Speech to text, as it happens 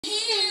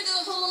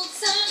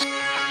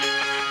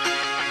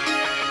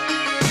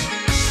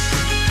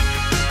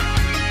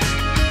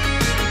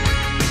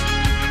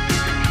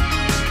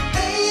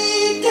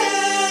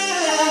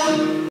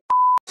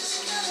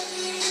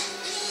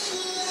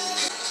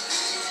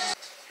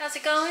How's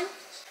it going?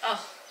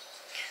 Oh,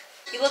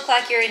 you look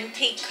like you're in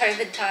peak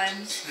COVID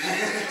times.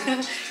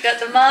 Got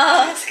the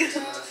mask.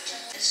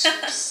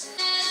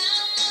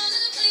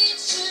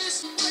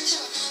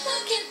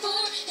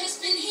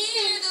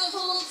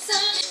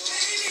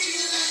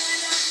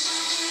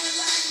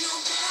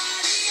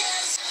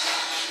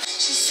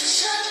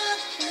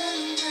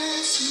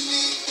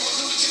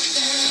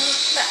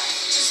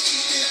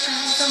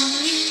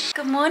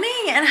 Good morning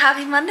and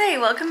happy Monday.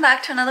 Welcome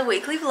back to another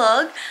weekly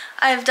vlog.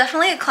 I've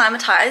definitely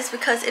acclimatized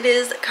because it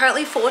is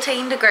currently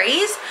 14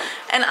 degrees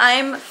and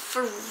I'm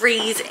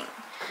freezing.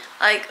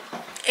 Like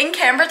in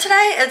Canberra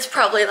today, it's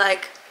probably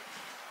like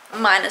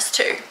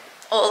 -2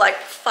 or like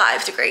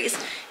 5 degrees.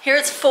 Here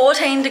it's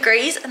 14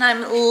 degrees and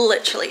I'm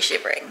literally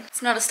shivering.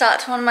 It's not a start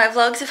to one of my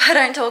vlogs if I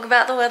don't talk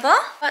about the weather.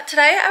 But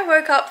today I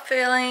woke up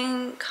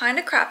feeling kind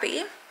of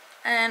crappy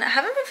and I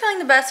haven't been feeling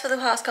the best for the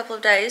past couple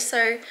of days,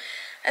 so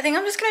I think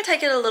I'm just going to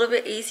take it a little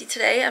bit easy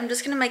today. I'm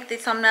just going to make the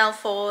thumbnail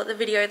for the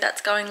video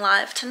that's going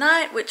live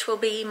tonight, which will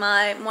be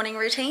my morning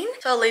routine.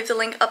 So I'll leave the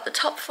link up the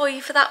top for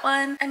you for that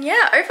one. And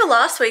yeah, over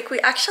last week, we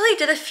actually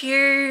did a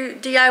few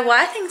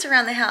DIY things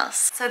around the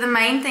house. So the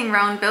main thing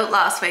Rowan built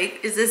last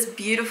week is this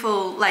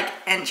beautiful like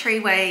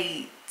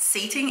entryway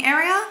seating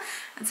area.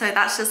 And so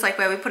that's just like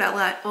where we put out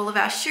like all of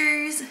our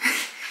shoes.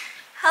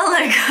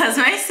 Hello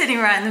Cosmo, sitting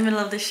right in the middle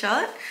of the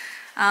shot.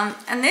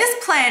 And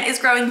this plant is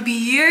growing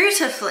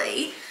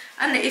beautifully.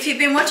 And if you've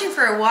been watching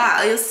for a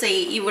while,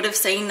 you would have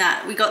seen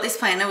that we got this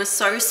plant. It was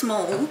so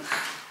small,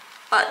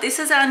 but this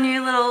is our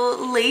new little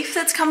leaf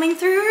that's coming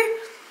through.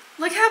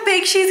 Look how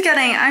big she's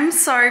getting. I'm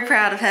so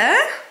proud of her.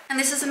 And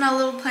this is another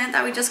little plant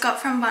that we just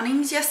got from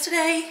Bunnings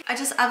yesterday. I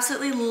just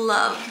absolutely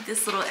love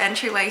this little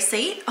entryway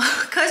seat.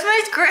 Oh,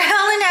 Cosmo's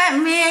growling at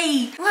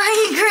me. Why are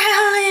you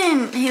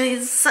growling?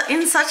 He's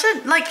in such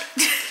a like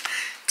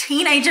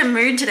teenager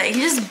mood today.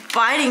 He's just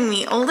biting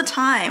me all the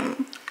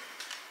time.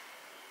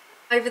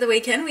 Over the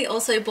weekend, we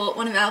also bought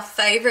one of our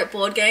favorite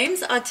board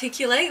games,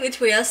 Articulate,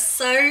 which we are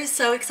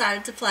so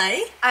excited to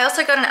play. I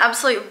also got an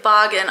absolute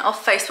bargain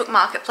off Facebook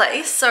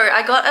Marketplace. So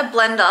I got a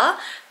blender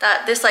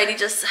that this lady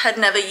just had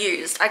never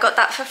used. I got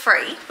that for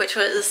free, which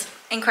was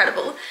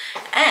incredible.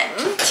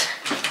 And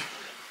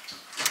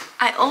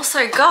I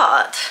also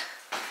got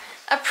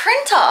a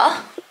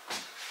printer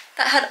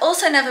that had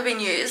also never been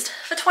used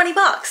for 20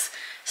 bucks.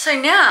 So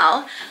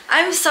now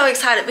I'm so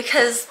excited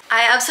because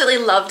I absolutely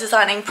love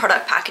designing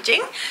product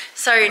packaging.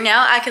 So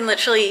now I can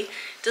literally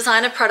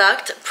design a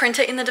product, print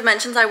it in the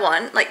dimensions I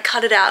want, like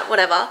cut it out,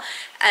 whatever,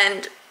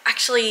 and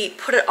actually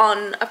put it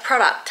on a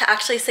product to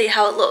actually see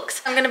how it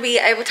looks. I'm going to be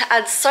able to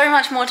add so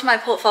much more to my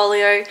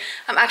portfolio.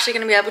 I'm actually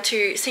going to be able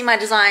to see my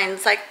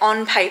designs like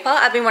on paper.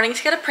 I've been wanting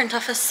to get a printer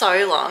for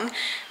so long,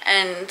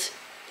 and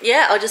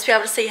yeah, I'll just be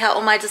able to see how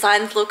all my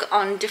designs look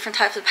on different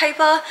types of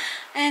paper.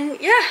 And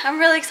yeah, I'm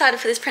really excited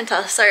for this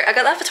printer. So I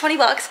got that for 20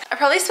 bucks. I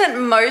probably spent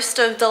most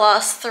of the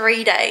last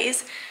 3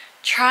 days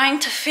trying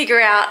to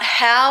figure out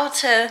how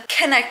to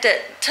connect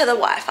it to the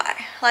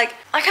Wi-Fi.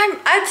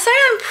 I'd say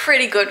I'm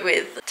pretty good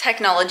with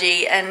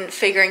technology and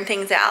figuring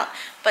things out,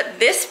 but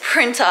this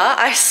printer,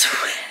 I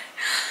swear,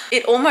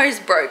 it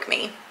almost broke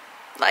me.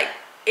 Like,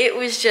 it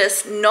was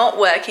just not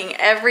working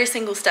every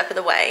single step of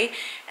the way,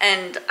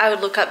 and I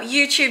would look up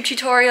YouTube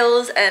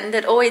tutorials and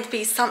there'd always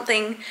be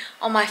something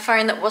on my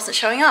phone that wasn't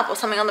showing up or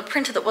something on the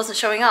printer that wasn't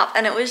showing up,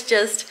 and it was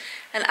just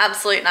an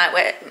absolute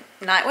nightmare.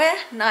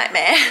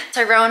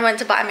 So Rowan went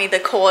to buy me the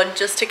cord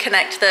just to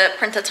connect the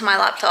printer to my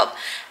laptop,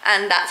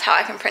 and that's how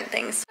I can print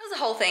things. It was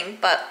a whole thing,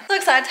 but I'm so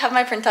excited to have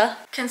my printer.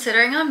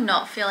 Considering I'm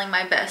not feeling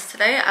my best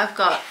today, I've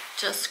got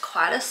just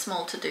quite a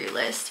small to-do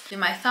list. Do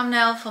my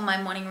thumbnail for my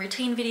morning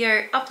routine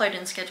video, upload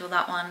and schedule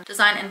that one,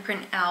 design and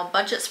print our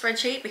budget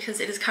spreadsheet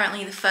because it is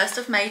currently the 1st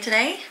of May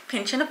today,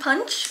 pinch and a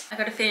punch. I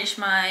gotta finish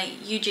my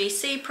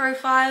UGC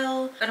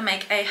profile, gotta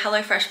make a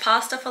HelloFresh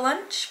pasta for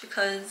lunch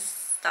because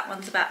that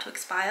one's about to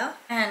expire.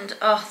 And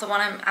oh, the one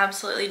I'm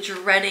absolutely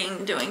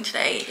dreading doing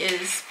today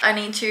is I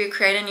need to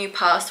create a new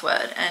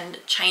password and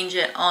change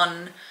it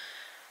on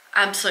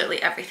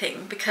absolutely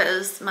everything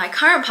because my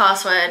current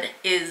password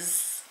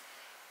is,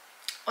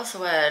 what's the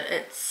word?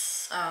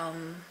 It's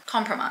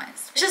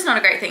compromised. It's just not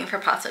a great thing for a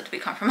password to be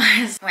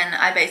compromised when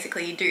I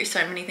basically do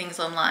so many things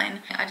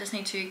online. I just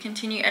need to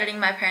continue editing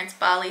my parents'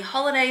 Bali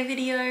holiday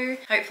video.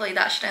 Hopefully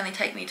that should only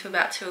take me to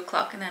about 2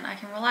 o'clock and then I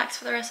can relax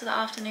for the rest of the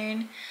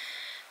afternoon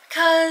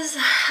because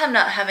I'm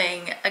not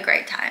having a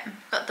great time.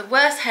 Got the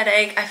worst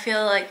headache. I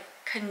feel like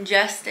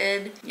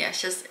congested. Yeah,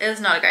 it's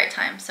not a great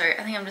time. So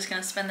I think I'm just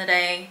gonna spend the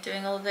day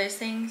doing all of those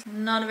things.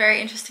 Not a very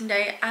interesting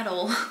day at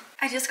all.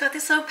 I just got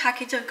this little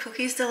package of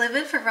cookies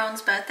delivered for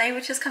Rowan's birthday,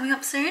 which is coming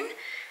up soon,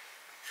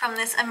 from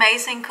this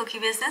amazing cookie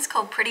business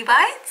called Pretty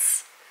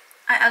Bites.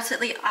 I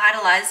absolutely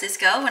idolized this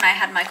girl when I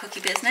had my cookie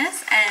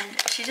business,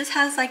 and she just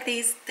has like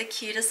the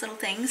cutest little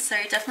things, so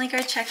definitely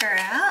go check her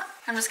out.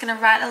 I'm just gonna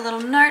write a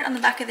little note on the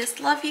back of this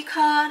love you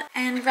card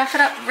and wrap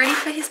it up ready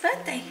for his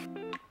birthday.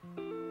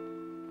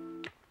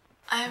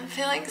 I'm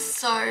feeling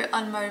so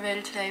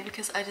unmotivated today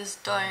because I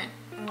just don't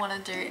want to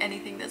do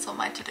anything that's on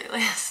my to-do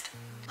list.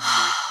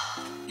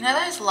 You know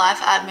those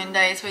life admin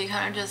days where you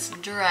kind of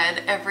just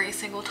dread every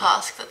single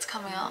task that's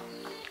coming up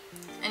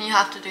and you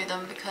have to do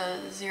them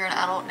because you're an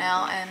adult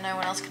now and no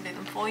one else can do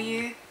them for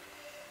you?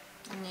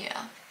 And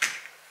yeah,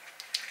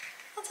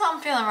 that's how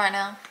I'm feeling right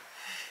now.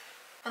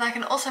 But I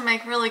can also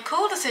make really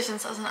cool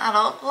decisions as an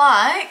adult,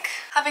 like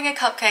having a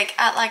cupcake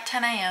at like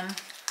 10 AM.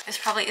 This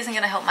probably isn't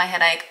going to help my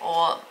headache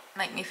or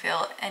make me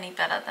feel any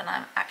better than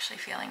I'm actually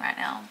feeling right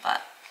now,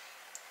 but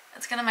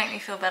it's going to make me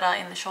feel better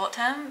in the short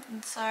term,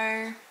 and so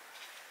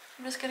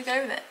I'm just going to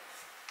go with it.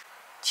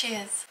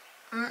 Cheers.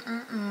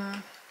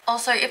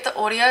 Also, if the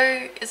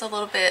audio is a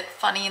little bit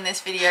funny in this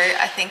video,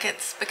 I think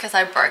it's because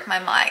I broke my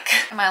mic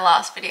in my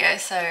last video,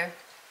 so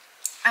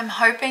I'm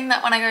hoping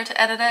that when I go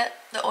to edit it,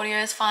 the audio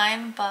is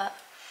fine, but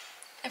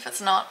if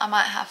it's not, I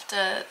might have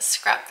to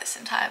scrap this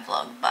entire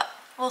vlog, but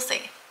we'll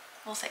see.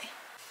 We'll see.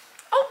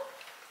 Oh!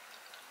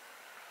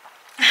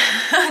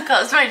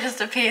 Cosmo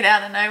just appeared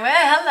out of nowhere.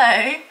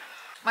 Hello!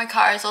 My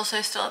car is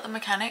also still at the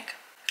mechanic,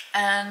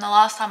 and the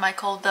last time I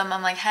called them,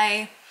 I'm like,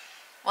 hey,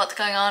 what's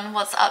going on?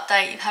 What's the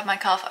update? You've had my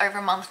car for over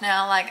a month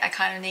now. Like, I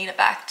kind of need it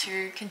back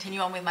to continue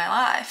on with my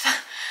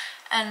life.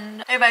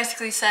 And they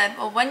basically said,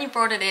 well, when you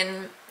brought it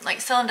in, like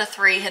cylinder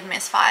 3 had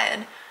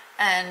misfired,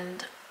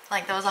 and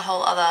like there was a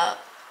whole other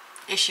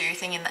issue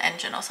thing in the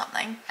engine or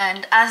something,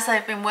 and as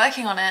they've been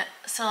working on it,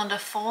 cylinder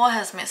 4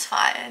 has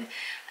misfired,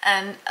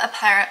 and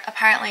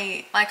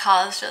apparently my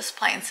car's just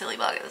playing silly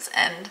buggers,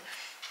 and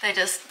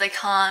they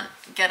can't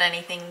get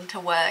anything to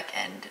work,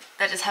 and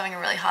they're just having a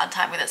really hard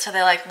time with it. So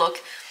they're like, look,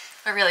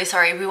 we're really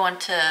sorry, we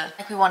want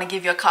to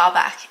give your car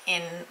back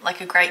in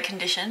like a great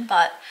condition,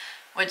 but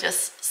we're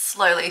just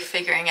slowly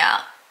figuring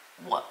out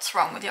what's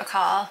wrong with your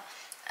car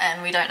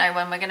and we don't know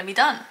when we're going to be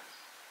done.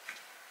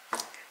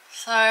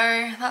 So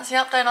that's the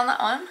update on that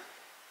one.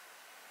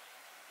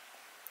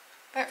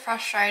 Bit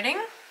frustrating,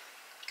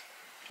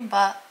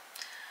 but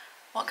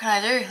what can I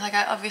do? Like,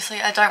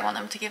 I don't want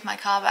them to give my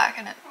car back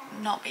and it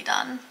not be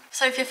done.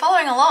 So if you're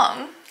following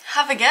along,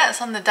 have a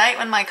guess on the date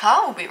when my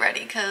car will be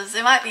ready, because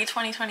it might be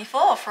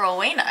 2024 for all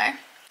we know.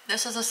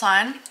 This is a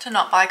sign to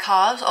not buy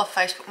cars off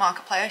Facebook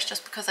Marketplace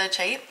just because they're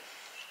cheap,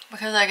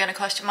 because they're going to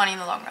cost you money in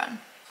the long run.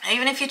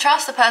 Even if you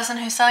trust the person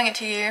who's selling it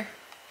to you,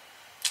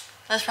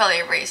 there's probably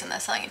a reason they're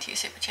selling it to you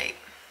super cheap.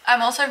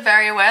 I'm also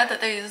very aware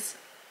that these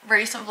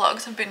recent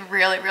vlogs have been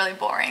really, really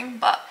boring,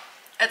 but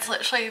it's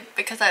literally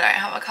because I don't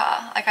have a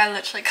car. Like, I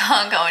literally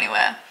can't go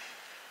anywhere.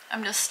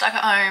 I'm just stuck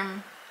at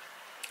home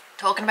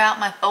talking about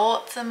my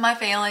thoughts and my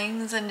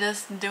feelings and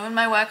just doing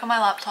my work on my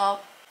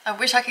laptop. I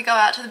wish I could go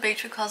out to the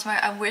beach with Cosmo.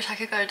 I wish I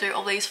could go do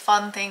all these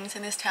fun things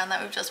in this town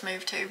that we've just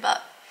moved to,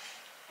 but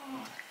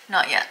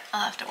not yet.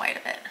 I'll have to wait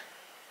a bit.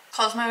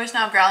 Cosmo is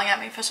now growling at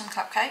me for some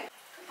cupcake.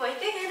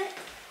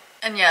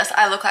 And yes,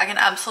 I look like an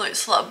absolute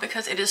slub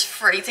because it is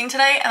freezing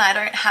today and I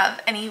don't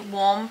have any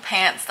warm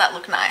pants that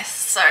look nice,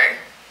 so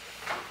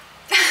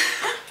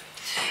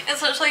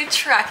it's literally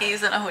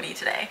trackies and a hoodie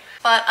today.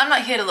 But I'm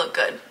not here to look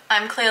good.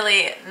 I'm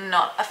clearly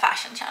not a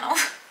fashion channel.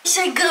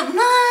 Say good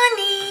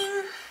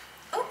morning.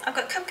 Oh, I've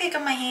got cupcake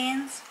on my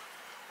hands.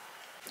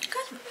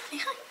 Cosmo, say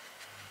hi.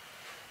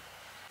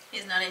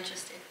 He's not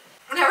interested.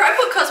 Whenever I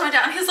put Cosmo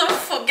down, his little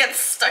foot gets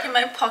stuck in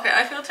my pocket.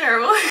 I feel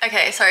terrible.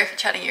 Okay, sorry for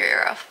chatting your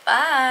ear off.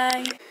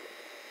 Bye.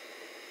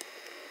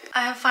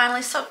 I have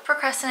finally stopped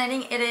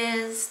procrastinating. It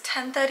is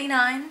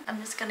 10:39. I'm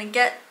just gonna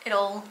get it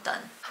all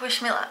done.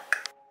 Wish me luck.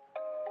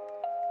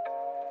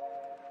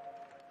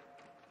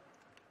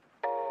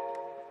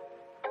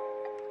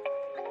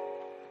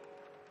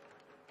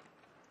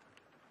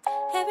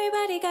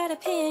 Everybody got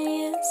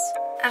opinions.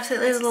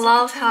 Absolutely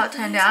love how it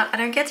turned out. I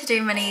don't get to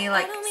do many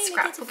like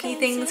scrapbooky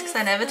things because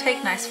I never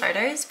take nice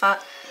photos,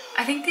 but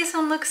I think this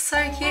one looks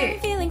so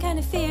cute. Feeling kind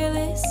of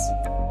fearless.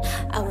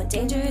 I want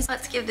dangerous.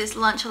 Let's give this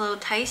lunch a little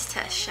taste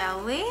test,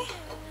 shall we?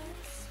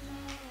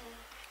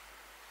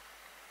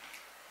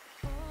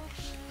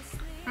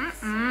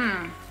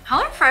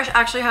 HelloFresh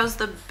actually has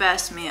the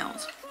best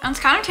meals. And it's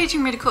kind of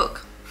teaching me to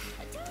cook.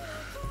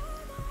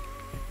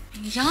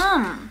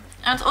 Yum!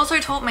 And it's also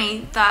taught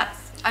me that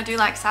I do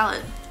like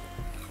salad.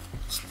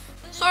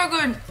 So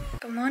good!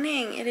 Good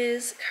morning. It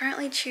is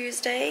currently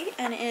Tuesday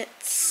and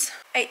it's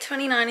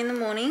 8:29 in the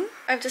morning.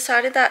 I've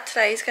decided that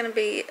today is going to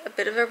be a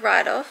bit of a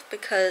write-off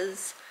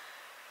because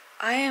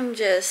I am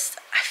just,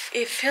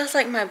 it feels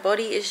like my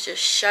body is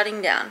just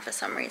shutting down for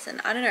some reason.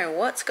 I don't know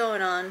what's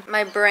going on.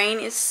 My brain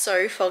is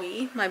so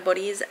foggy. My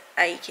body is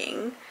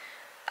aching.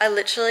 I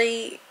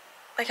literally,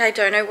 like, I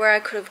don't know where I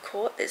could have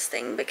caught this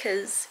thing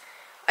because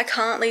I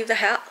can't leave the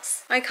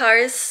house. My car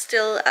is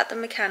still at the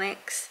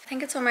mechanics. I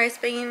think it's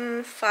almost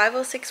been 5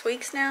 or 6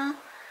 weeks now.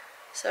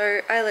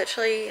 So I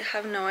literally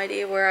have no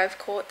idea where I've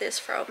caught this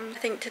from. I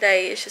think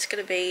today is just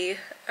going to be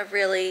a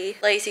really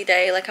lazy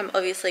day. Like, I'm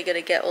obviously going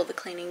to get all the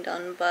cleaning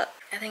done, but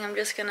I think I'm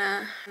just going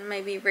to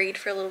maybe read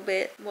for a little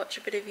bit, watch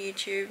a bit of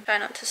YouTube, try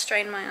not to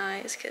strain my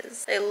eyes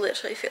because they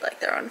literally feel like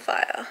they're on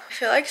fire. I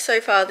feel like so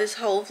far this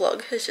whole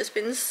vlog has just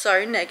been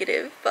so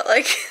negative, but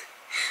like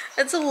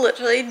it's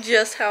literally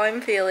just how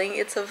I'm feeling.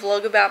 It's a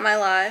vlog about my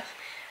life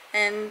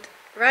and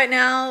right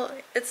now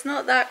it's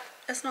not that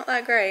That's not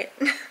that great.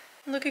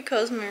 Look at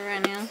Cosmo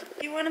right now.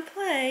 You want to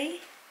play?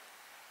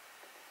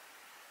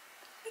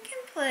 We can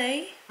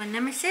play. My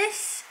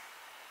nemesis?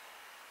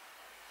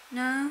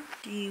 No?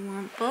 Do you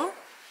want ball?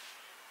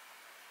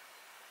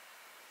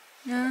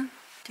 No?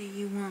 Do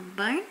you want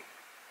bone?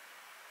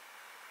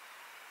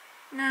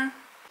 No.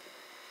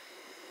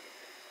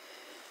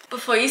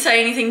 Before you say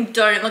anything,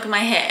 don't look at my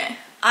hair.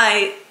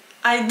 I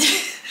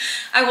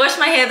washed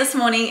my hair this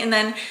morning and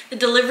then the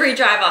delivery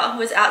driver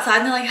was outside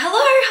and they're like, hello,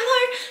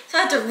 hello. So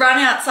I had to run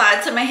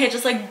outside so my hair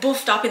just like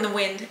boofed up in the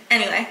wind.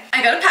 Anyway,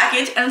 I got a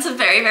package and it's a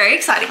very, very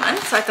exciting one.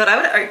 So I thought I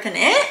would open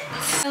it.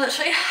 I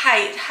literally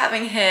hate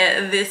having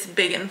hair this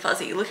big and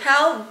fuzzy. Look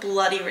how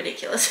bloody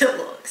ridiculous it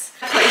looks.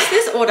 I placed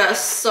this order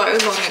so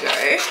long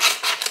ago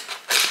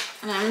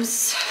and I'm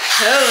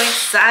so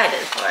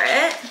excited for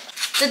it.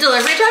 The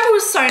delivery driver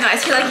was so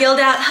nice. He like yelled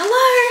out, hello,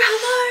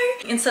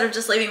 hello, instead of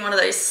just leaving one of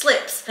those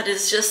slips. That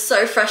is just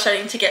so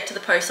frustrating to get to the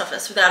post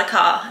office without a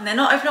car, and they're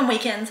not open on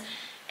weekends.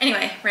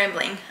 Anyway,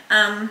 rambling.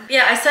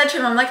 Yeah, I said to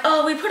him, I'm like,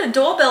 oh, we put a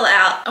doorbell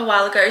out a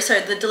while ago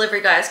so the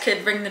delivery guys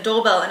could ring the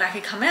doorbell and I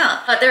could come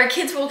out. But there are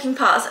kids walking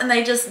past and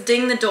they just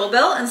ding the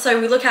doorbell, and so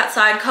we look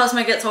outside,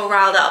 Cosmo gets all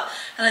riled up,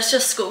 and it's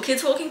just school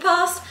kids walking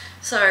past.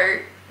 So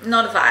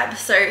not a vibe.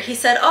 So he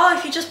said, oh,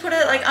 if you just put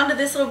it like under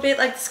this little bit,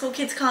 like the school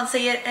kids can't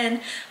see it,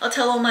 and I'll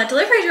tell all my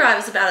delivery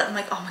drivers about it. I'm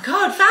like, oh my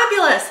God,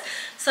 fabulous.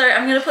 So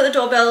I'm gonna put the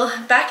doorbell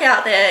back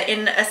out there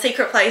in a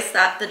secret place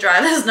that the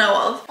drivers know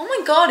of. Oh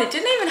my God, it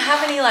didn't even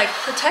have any like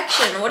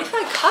protection. What if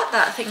I cut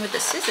that thing with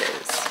the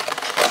scissors?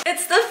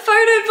 It's the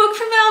photo book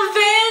from our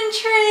van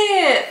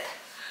trip.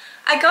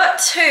 I got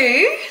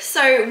two,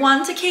 so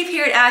one to keep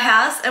here at our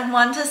house and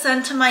one to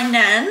send to my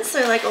nan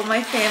so like all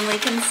my family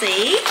can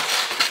see.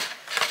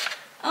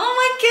 Oh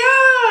my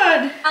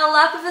God! Our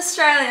Lap of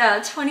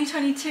Australia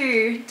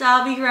 2022,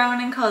 Darby,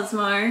 Rowan and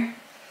Cosmo.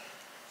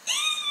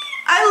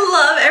 I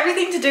love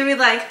everything to do with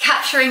like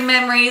capturing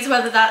memories,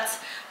 whether that's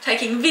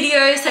taking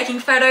videos, taking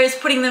photos,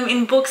 putting them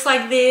in books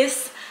like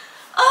this.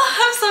 Oh,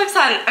 I'm so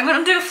excited. I'm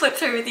gonna do a flip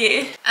through with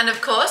you. And of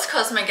course,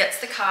 Cosmo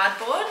gets the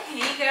cardboard.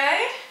 Here you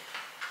go.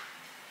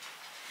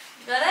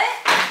 You got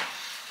it?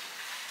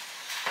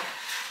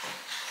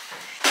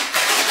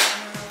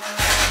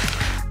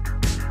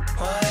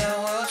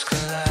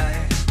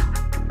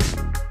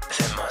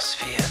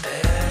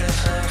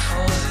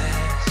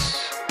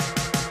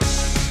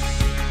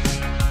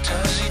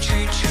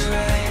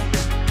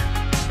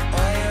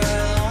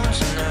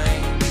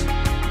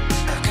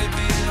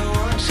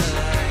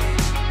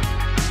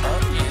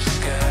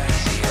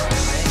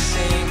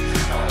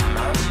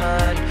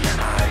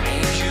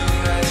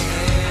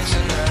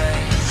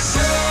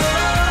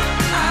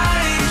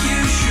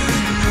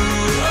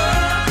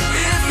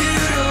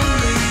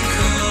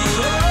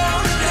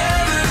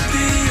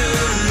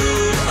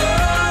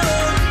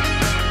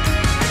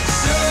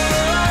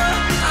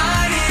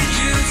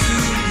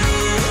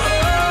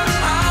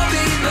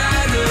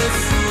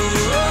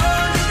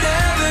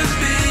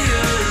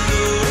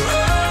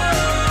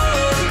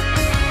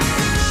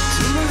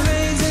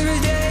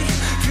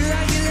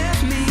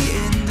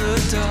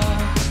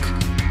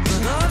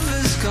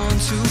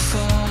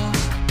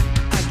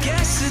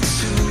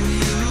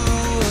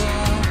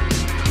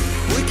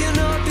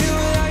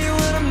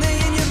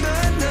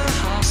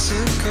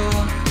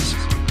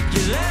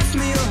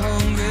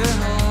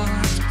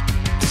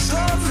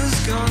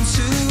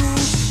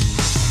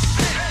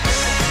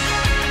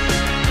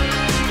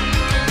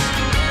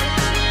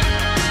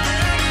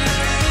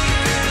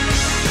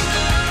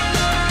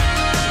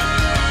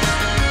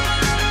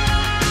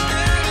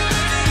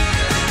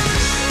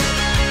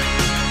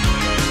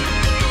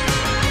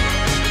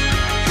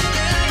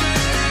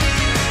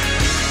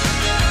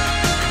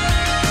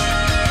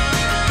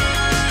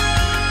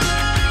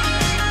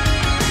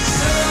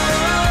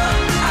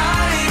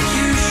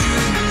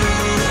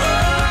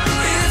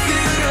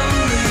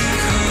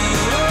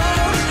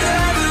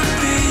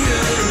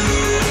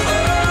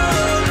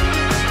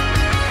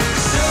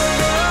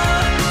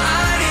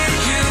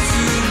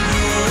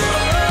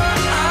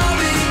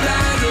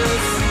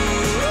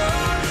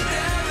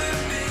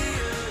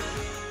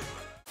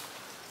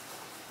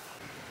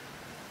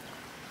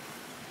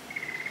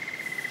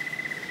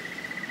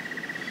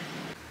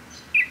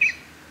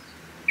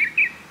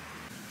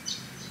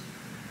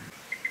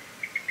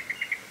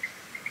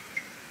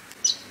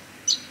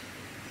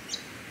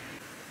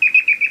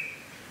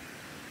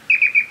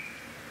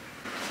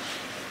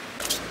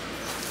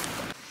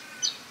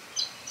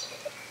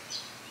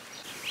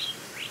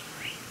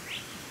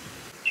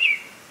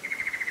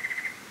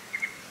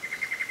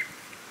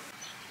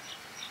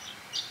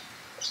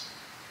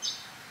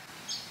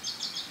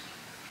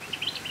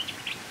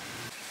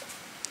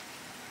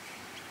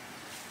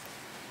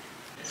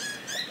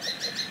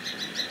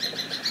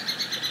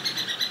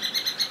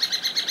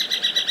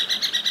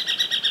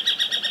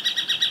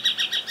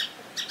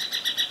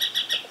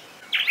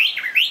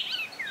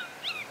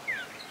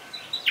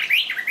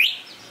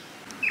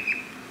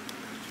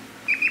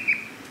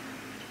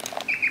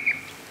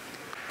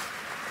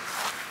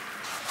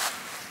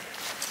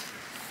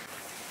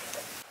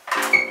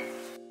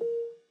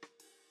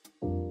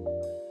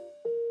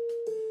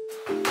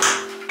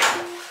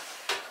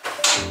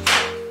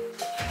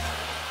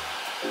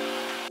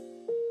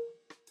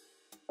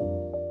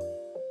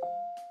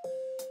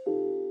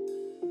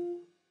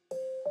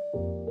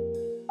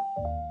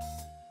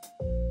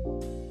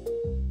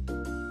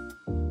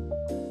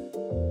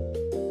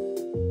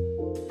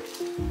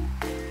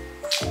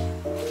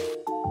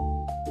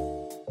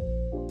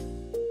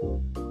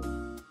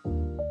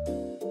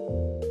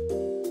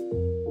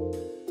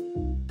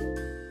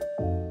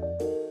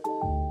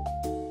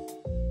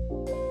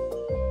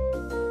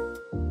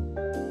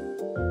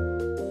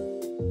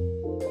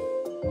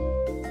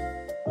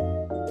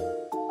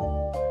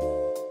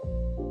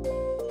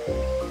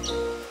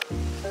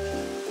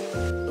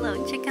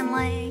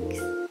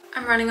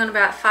 I'm running on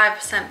about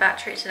 5%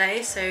 battery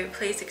today, so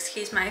please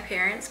excuse my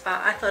appearance,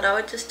 but I thought I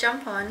would just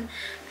jump on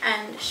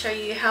and show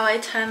you how I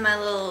turn my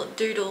little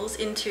doodles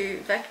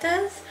into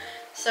vectors.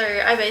 So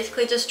I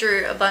basically just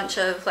drew a bunch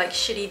of like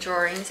shitty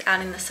drawings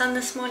out in the sun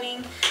this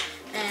morning,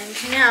 and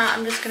now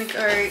I'm just going to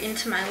go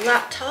into my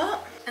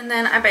laptop, and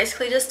then I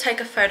basically just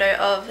take a photo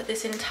of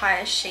this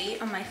entire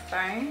sheet on my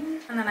phone,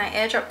 and then I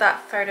airdrop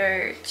that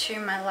photo to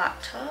my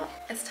laptop.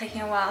 It's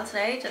taking a while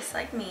today, just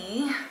like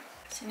me.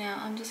 So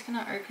now I'm just going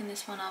to open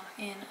this one up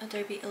in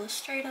Adobe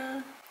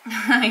Illustrator.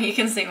 You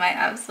can see my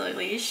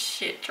absolutely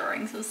shit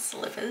drawings of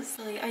slippers.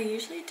 Really, I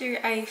usually do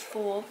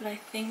A4, but I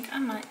think I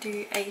might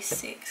do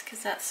A6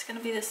 because that's going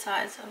to be the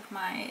size of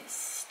my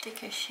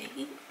sticker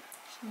sheet.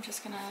 So I'm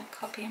just going to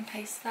copy and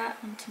paste that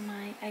onto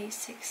my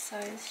A6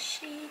 size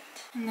sheet.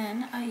 And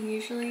then I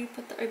usually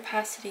put the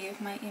opacity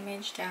of my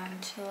image down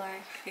to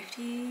like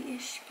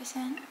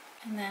 50-ish%.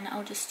 And then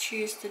I'll just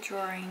choose the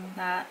drawing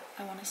that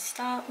I want to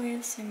start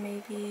with. So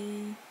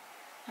maybe,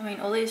 I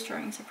mean, all these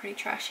drawings are pretty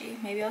trashy.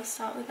 Maybe I'll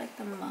start with like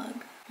the mug.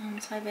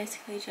 So I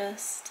basically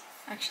just,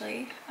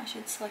 actually, I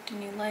should select a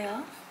new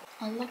layer.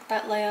 I'll lock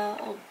that layer,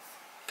 I'll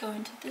go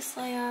into this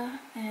layer,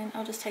 and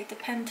I'll just take the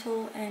pen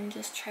tool and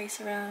just trace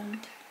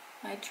around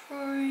my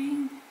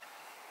drawing.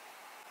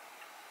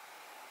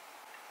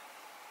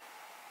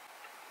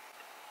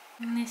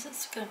 And this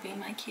is going to be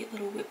my cute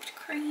little whipped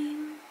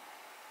cream.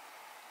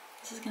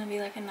 This is going to be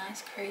like a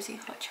nice cozy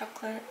hot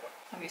chocolate.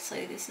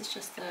 Obviously this is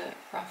just the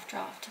rough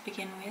draft to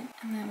begin with.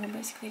 And then we'll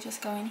basically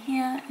just go in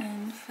here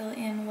and fill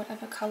in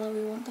whatever colour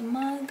we want the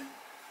mug.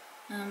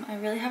 I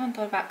really haven't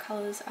thought about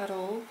colours at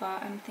all,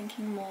 but I'm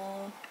thinking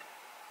more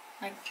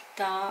like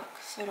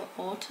dark sort of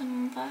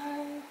autumn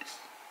vibes.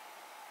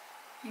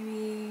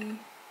 Maybe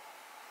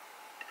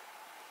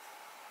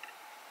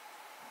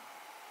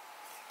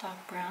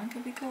dark brown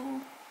could be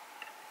cool.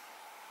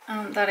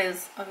 That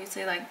is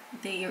obviously like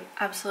the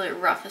absolute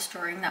roughest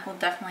drawing. That will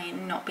definitely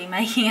not be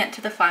making it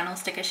to the final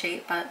sticker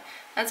sheet, but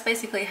that's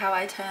basically how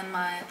I turn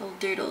my little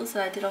doodles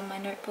that I did on my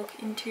notebook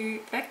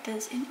into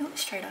vectors in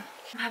Illustrator.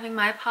 I'm having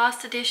my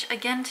pasta dish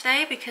again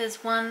today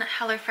because one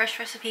HelloFresh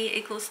recipe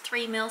equals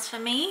 3 meals for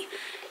me,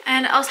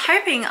 and I was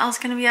hoping I was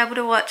going to be able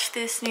to watch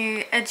this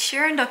new Ed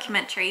Sheeran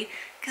documentary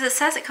because it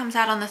says it comes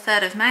out on the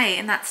 3rd of May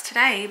and that's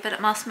today, but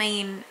it must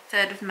mean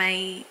 3rd of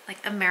May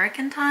like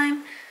American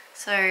time.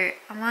 So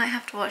I might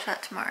have to watch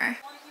that tomorrow.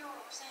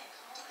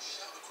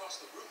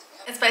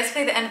 It's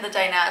basically the end of the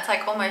day now. It's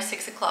like almost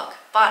 6 o'clock,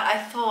 but I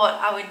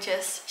thought I would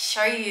just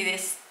show you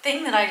this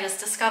thing that I just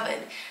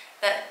discovered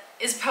that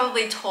is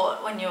probably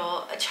taught when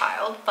you're a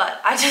child, but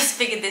I just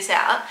figured this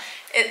out.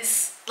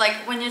 It's like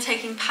when you're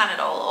taking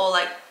Panadol or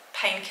like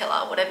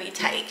painkiller, whatever you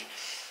take.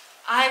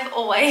 I've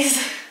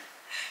always,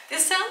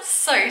 this sounds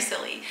so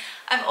silly,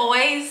 I've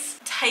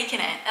always taken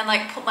it and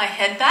like put my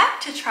head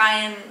back to try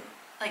and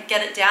like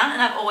get it down,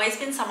 and I've always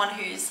been someone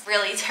who's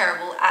really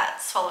terrible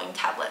at swallowing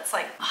tablets.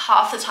 Like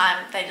half the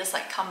time they just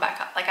like come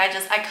back up. Like I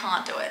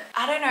can't do it.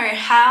 I don't know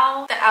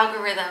how the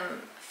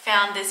algorithm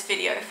found this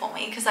video for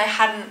me because I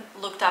hadn't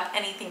looked up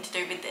anything to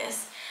do with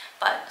this,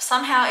 but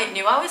somehow it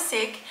knew I was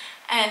sick,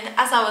 and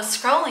as I was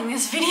scrolling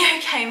this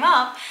video came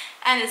up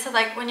and it said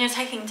like when you're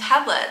taking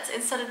tablets,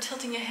 instead of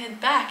tilting your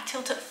head back,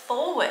 tilt it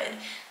forward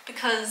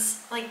because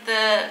like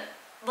the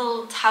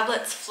little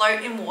tablets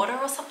float in water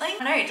or something.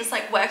 I don't know, it just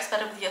like works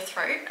better with your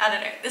throat. I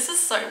don't know, this is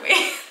so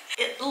weird.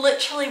 It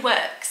literally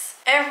works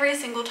every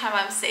single time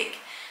I'm sick.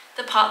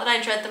 The part that I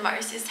dread the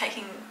most is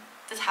taking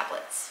the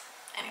tablets.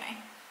 Anyway,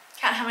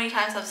 count how many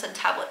times I've said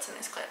tablets in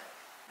this clip.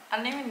 I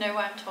don't even know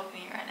why I'm talking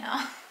to you right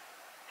now.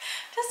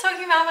 Just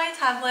talking about my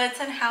tablets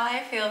and how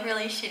I feel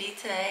really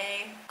shitty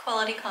today.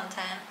 Quality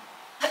content.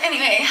 But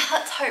anyway,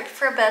 let's hope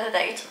for a better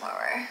day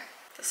tomorrow.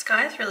 The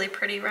sky is really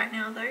pretty right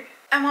now though.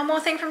 And one more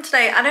thing from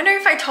today, I don't know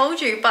if I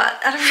told you, but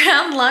at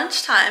around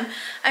lunchtime,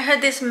 I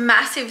heard this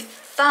massive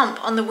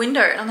thump on the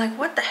window and I'm like,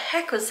 what the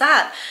heck was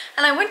that?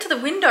 And I went to the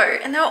window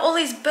and there were all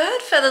these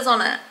bird feathers on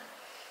it.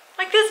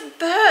 Like this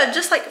bird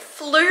just like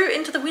flew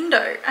into the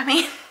window. I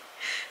mean,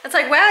 it's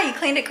like, wow, you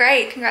cleaned it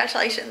great,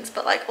 congratulations.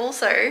 But like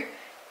also,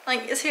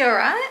 like, is he all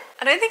right?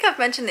 I don't think I've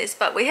mentioned this,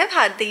 but we have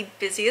had the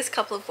busiest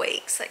couple of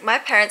weeks. Like my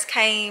parents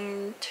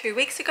came 2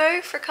 weeks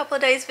ago for a couple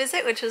of days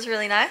visit, which was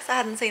really nice. I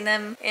hadn't seen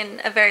them in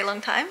a very long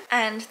time.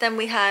 And then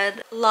we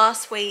had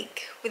last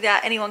week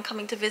without anyone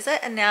coming to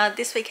visit, and now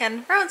this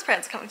weekend Rowan's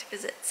parents coming to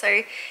visit.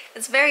 So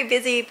it's very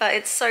busy, but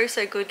it's so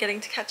good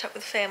getting to catch up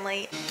with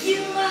family.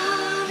 You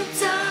are the